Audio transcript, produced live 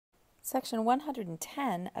Section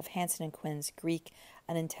 110 of Hansen and Quinn's Greek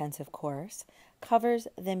Unintensive course covers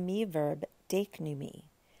the me verb δείκνυμι,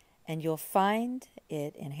 and you'll find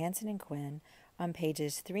it in Hansen and Quinn on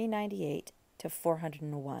pages 398 to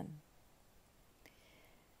 401.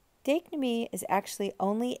 Δείκνυμι is actually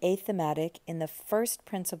only athematic in the first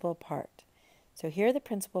principal part. So here are the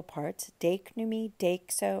principal parts: δείκνυμι,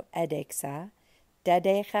 δείκσω, έδειξα,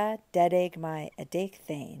 δέδεχα, δέδειγμαι,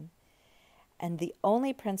 εδείχθην. And the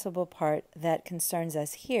only principal part that concerns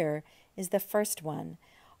us here is the first one.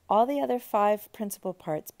 All the other 5 principal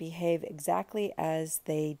parts behave exactly as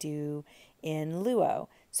they do in luo,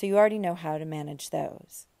 so you already know how to manage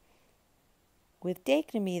those. With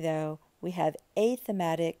δείκνυμι, though, we have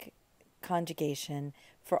athematic conjugation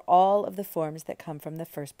for all of the forms that come from the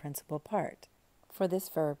first principal part. For this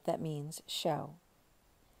verb, that means show.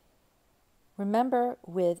 Remember,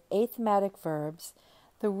 with athematic verbs,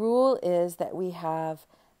 the rule is that we have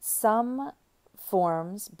some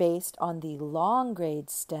forms based on the long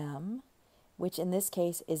grade stem, which in this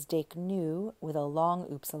case is δείκνου with a long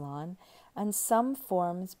upsilon, and some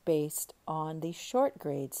forms based on the short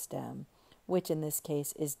grade stem, which in this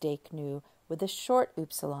case is δείκνου with a short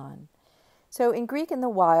upsilon. So in Greek in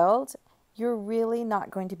the wild, you're really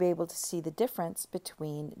not going to be able to see the difference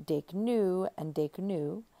between δείκνου and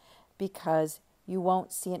δείκνου because you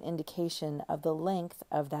won't see an indication of the length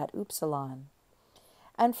of that upsilon.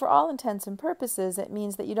 And for all intents and purposes, it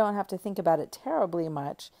means that you don't have to think about it terribly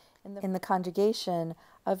much in the conjugation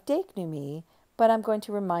of δείκνυμι, but I'm going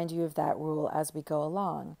to remind you of that rule as we go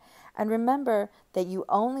along. And remember that you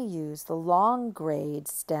only use the long grade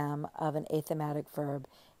stem of an athematic verb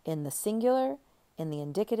in the singular, in the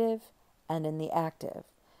indicative, and in the active.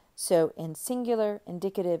 So in singular,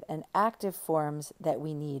 indicative, and active forms that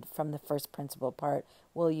we need from the first principal part,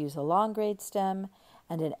 we'll use a long grade stem,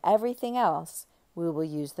 and in everything else, we will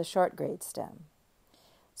use the short grade stem.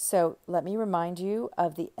 So let me remind you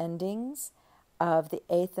of the endings of the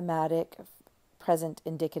athematic present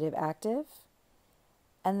indicative active,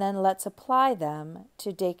 and then let's apply them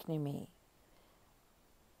to δείκνυμι.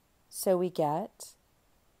 So we get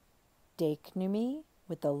δείκνυμι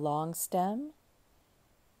with the long stem,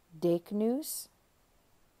 δείκνους,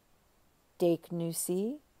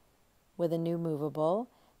 δείκνουσι with a new movable.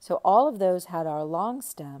 So all of those had our long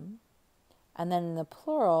stem, and then in the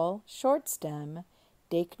plural, short stem,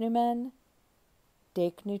 δείκνουμεν,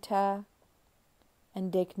 δείκνουτα,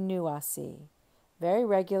 and δείκνουασι. Very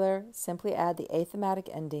regular, simply add the athematic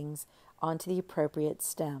endings onto the appropriate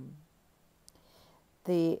stem.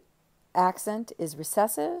 The accent is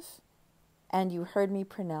recessive, and you heard me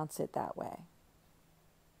pronounce it that way.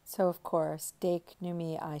 So, of course,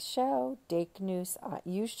 δείκνυμι I show, δείκνους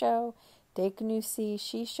you show, δείκνουσι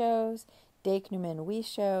she shows, δείκνουμεν we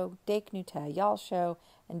show, δείκνουτα y'all show,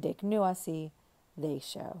 and δείκνουασι they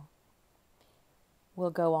show. We'll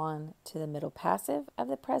go on to the middle passive of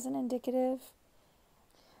the present indicative.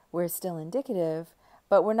 We're still indicative,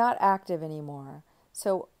 but we're not active anymore.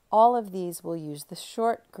 So all of these will use the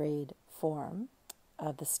short grade form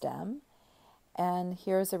of the stem. And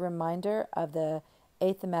here's a reminder of the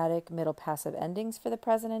athematic middle passive endings for the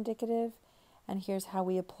present indicative, and here's how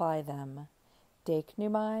we apply them.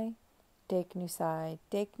 δείκνουμαι, δείκνουσαι,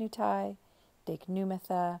 δείκνουtai,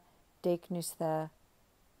 δείκνουμεθα, δείκνουσθα,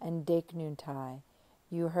 and δείκνουtai.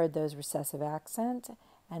 You heard those recessive accent,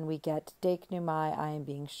 and we get δείκνουμαι, I am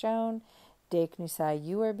being shown, δείκνουσαι,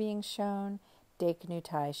 you are being shown,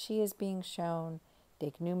 δείκνουtai, she is being shown,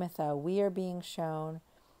 δείκνουμεθα, we are being shown,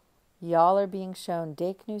 y'all are being shown,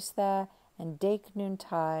 δείκνουσθα, and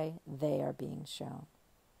δείκνουtai, they are being shown.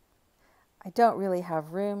 I don't really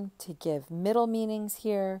have room to give middle meanings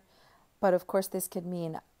here, but of course this could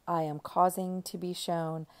mean I am causing to be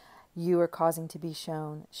shown, you are causing to be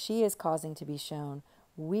shown, she is causing to be shown,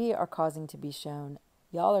 we are causing to be shown,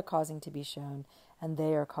 y'all are causing to be shown, and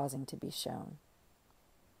they are causing to be shown.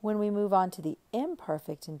 When we move on to the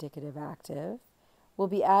imperfect indicative active, we'll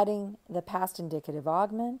be adding the past indicative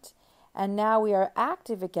augment, and now we are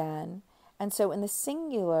active again. And so in the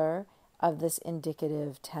singular of this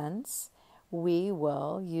indicative tense, we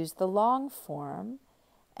will use the long form.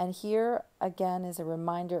 And here again is a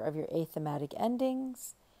reminder of your athematic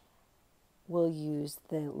endings. We'll use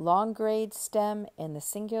the long grade stem in the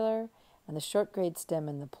singular and the short grade stem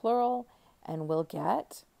in the plural. And we'll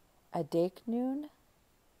get δείκνουν,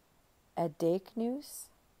 δείκνους,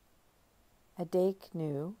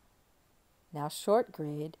 δείκνου, now short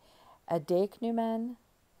grade, δείκνουμεν,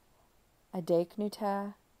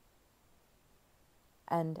 δείκνουτα,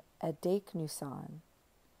 and δείκνουσαν.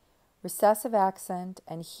 Recessive accent,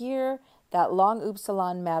 and here that long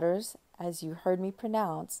upsilon matters, as you heard me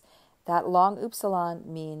pronounce, That long upsilon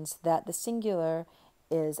means that the singular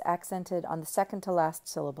is accented on the second to last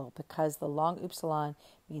syllable, because the long upsilon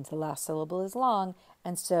means the last syllable is long,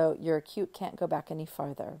 and so your acute can't go back any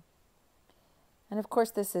farther. And of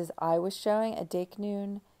course this is I was showing a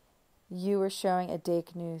deiknún, you were showing a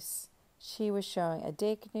deiknús, she was showing a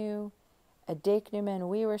deiknú, a deiknúmen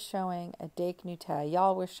we were showing, a deiknúta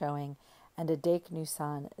y'all were showing, and a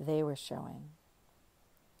deiknúsan they were showing.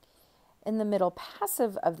 In the middle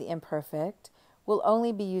passive of the imperfect, we'll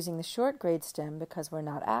only be using the short grade stem because we're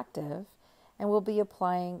not active, and we'll be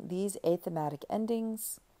applying these athematic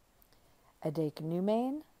endings: a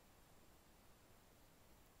deiknúmen,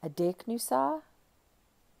 a deiknúsa,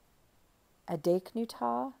 a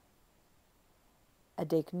deiknúta, a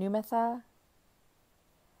deiknúmetha,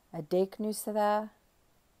 a deiknúsatha,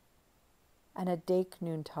 and a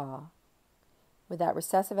deiknúnta, with that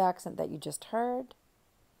recessive accent that you just heard.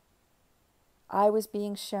 I was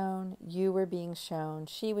being shown, you were being shown,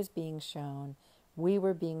 she was being shown, we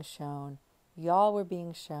were being shown, y'all were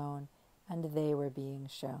being shown, and they were being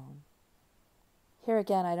shown. Here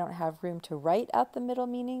again, I don't have room to write out the middle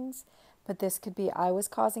meanings, but this could be I was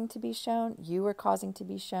causing to be shown, you were causing to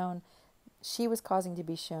be shown, she was causing to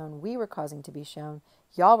be shown, we were causing to be shown,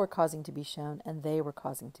 y'all were causing to be shown, and they were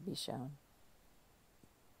causing to be shown.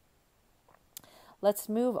 Let's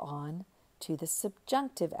move on to the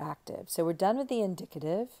subjunctive active. So we're done with the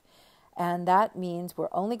indicative, and that means we're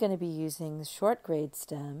only going to be using the short grade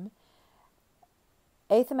stem.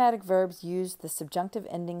 Athematic verbs use the subjunctive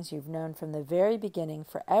endings you've known from the very beginning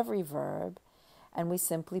for every verb, and we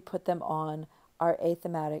simply put them on our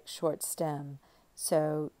athematic short stem.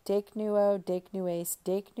 So deiknuo, deiknues,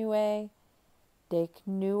 deiknue,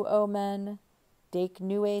 deiknuomen,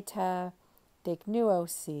 deiknueta,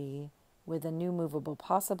 deiknuosi, with a new movable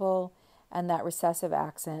possible, and that recessive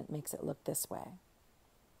accent makes it look this way.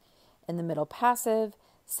 In the middle passive,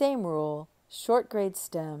 same rule, short grade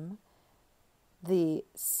stem, the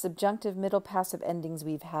subjunctive middle passive endings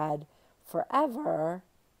we've had forever,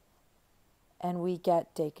 and we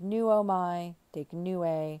get deiknuomai,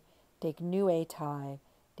 deiknue, deiknuetai,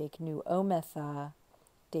 deiknuometha,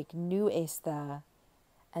 deiknuestha,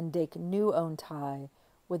 and deiknuontai,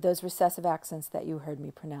 with those recessive accents that you heard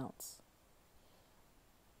me pronounce.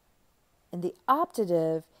 In the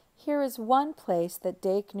optative, here is one place that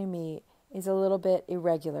deiknumi is a little bit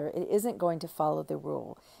irregular. It isn't going to follow the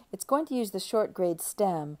rule. It's going to use the short grade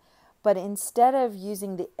stem, but instead of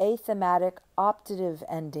using the athematic optative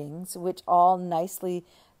endings, which all nicely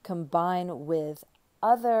combine with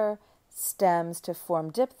other stems to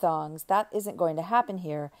form diphthongs, that isn't going to happen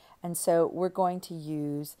here. And so we're going to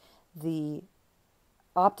use the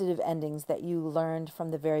optative endings that you learned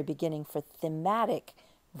from the very beginning for thematic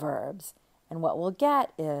verbs. And what we'll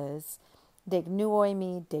get is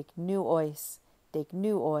deiknuoimi, deiknuois,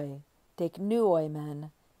 deiknuoi, deiknuoimen,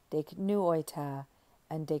 deiknuoita,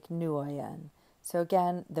 and deiknuoien. So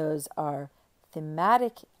again, those are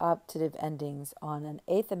thematic optative endings on an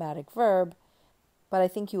athematic verb, but I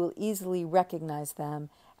think you will easily recognize them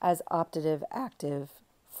as optative active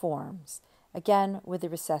forms, again with a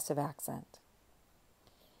recessive accent.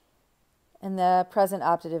 In the present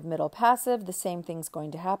optative middle passive, the same thing's going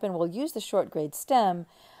to happen. We'll use the short grade stem,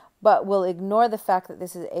 but we'll ignore the fact that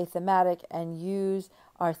this is athematic and use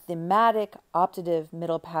our thematic optative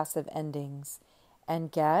middle passive endings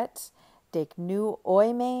and get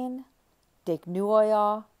deiknuoimein,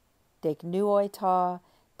 deiknuoia, deiknuoita,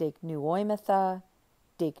 deiknuoimetha,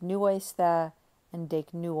 deiknuoistha, and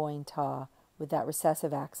deiknuointa, with that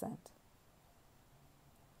recessive accent.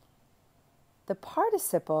 The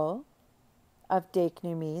participle of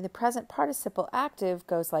deiknumi, the present participle active,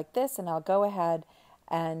 goes like this, and I'll go ahead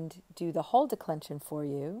and do the whole declension for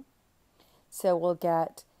you. So we'll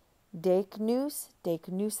get deiknus,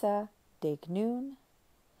 deiknusa, deiknun,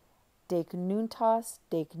 deiknuntas,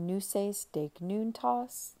 deiknuses,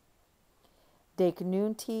 deiknuntas,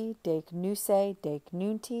 deiknunti, deiknuse,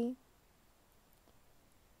 deiknunti,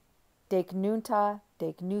 deiknunta,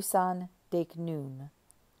 deiknusan, deiknun.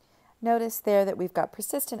 Notice there that we've got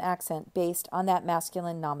persistent accent based on that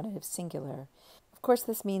masculine nominative singular. Of course,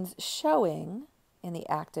 this means showing in the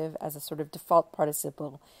active as a sort of default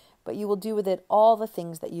participle, but you will do with it all the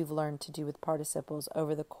things that you've learned to do with participles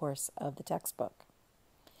over the course of the textbook.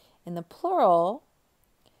 In the plural,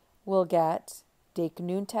 we'll get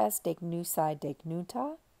deiknuntes, deiknusai,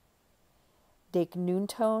 deiknunta,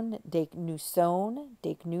 deiknunton, deiknuson,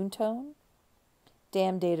 deiknunton.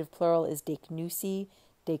 Dative plural is deiknusi,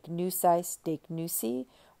 deiknusais, deiknusi,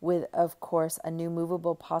 with, of course, a new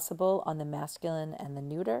movable possible on the masculine and the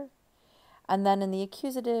neuter. And then in the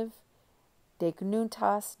accusative,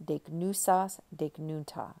 deiknuntas, deiknusas,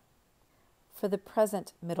 deiknunta. For the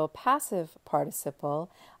present middle passive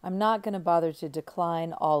participle, I'm not going to bother to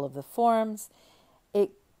decline all of the forms.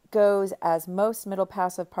 It goes as most middle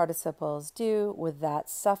passive participles do, with that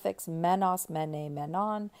suffix menos, mene,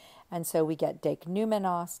 menon, and so we get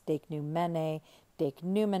deiknumenos, deiknumene,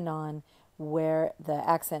 deiknumenon, where the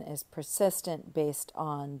accent is persistent based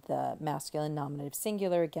on the masculine nominative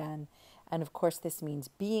singular again. And of course this means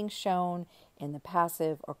being shown in the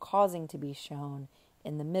passive or causing to be shown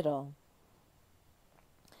in the middle.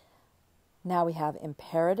 Now we have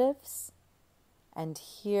imperatives, and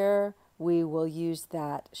here we will use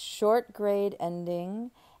that short grade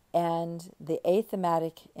ending and the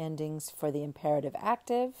athematic endings for the imperative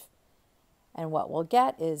active. And what we'll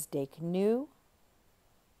get is deiknu,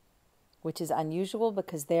 which is unusual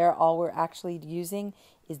because there all we're actually using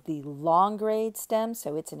is the long grade stem,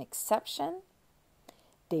 so it's an exception.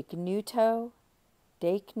 Deiknuto,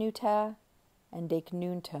 deiknuta, and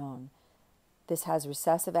deiknuntone. This has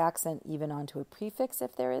recessive accent even onto a prefix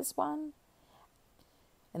if there is one.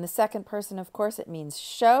 In the second person, of course, it means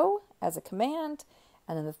show as a command.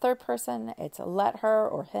 And in the third person, it's let her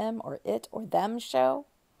or him or it or them show.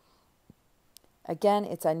 Again,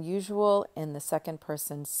 it's unusual in the second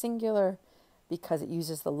person singular because it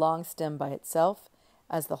uses the long stem by itself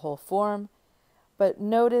as the whole form. But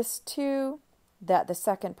notice, too, that the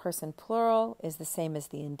second person plural is the same as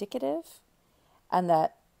the indicative, and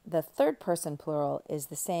that the third person plural is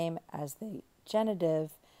the same as the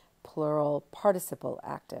genitive plural participle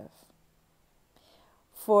active.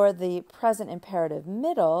 For the present imperative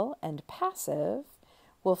middle and passive,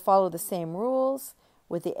 we'll follow the same rules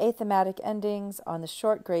with the athematic endings on the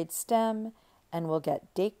short grade stem, and we'll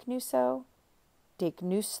get deiknuso,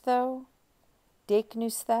 deiknustho,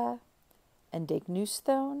 deiknustha, and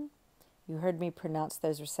deiknusthone. You heard me pronounce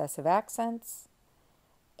those recessive accents.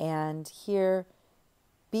 And here,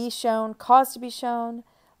 be shown, cause to be shown,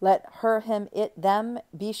 let her, him, it, them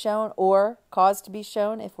be shown, or cause to be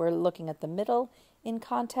shown if we're looking at the middle in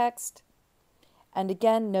context. And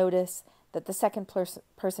again, notice that the second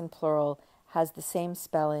person plural has the same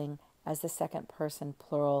spelling as the second person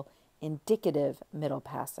plural indicative middle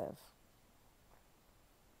passive.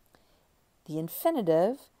 The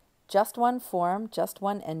infinitive, just one form, just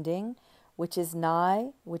one ending, which is nigh,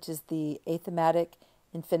 which is the athematic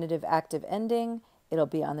infinitive active ending. It'll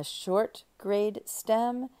be on the short grade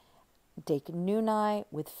stem, deiknunai,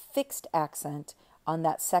 with fixed accent on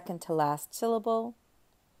that second to last syllable.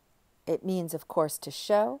 It means, of course, to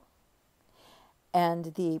show.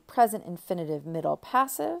 And the present infinitive middle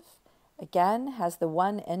passive, again, has the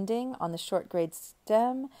one ending on the short grade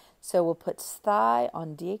stem. So we'll put sthai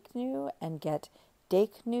on deiknu and get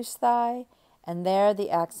deiknusthai. And there the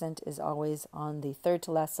accent is always on the third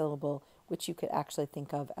to last syllable, which you could actually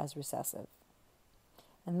think of as recessive.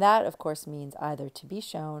 And that, of course, means either to be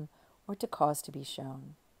shown or to cause to be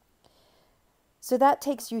shown. So that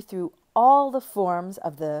takes you through all the forms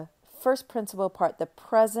of the first principle part, the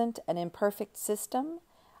present and imperfect system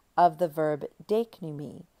of the verb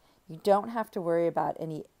deiknumi. You don't have to worry about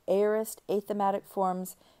any aorist, athematic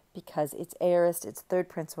forms because its aorist, its third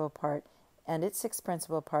principle part, and its sixth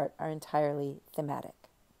principle part are entirely thematic.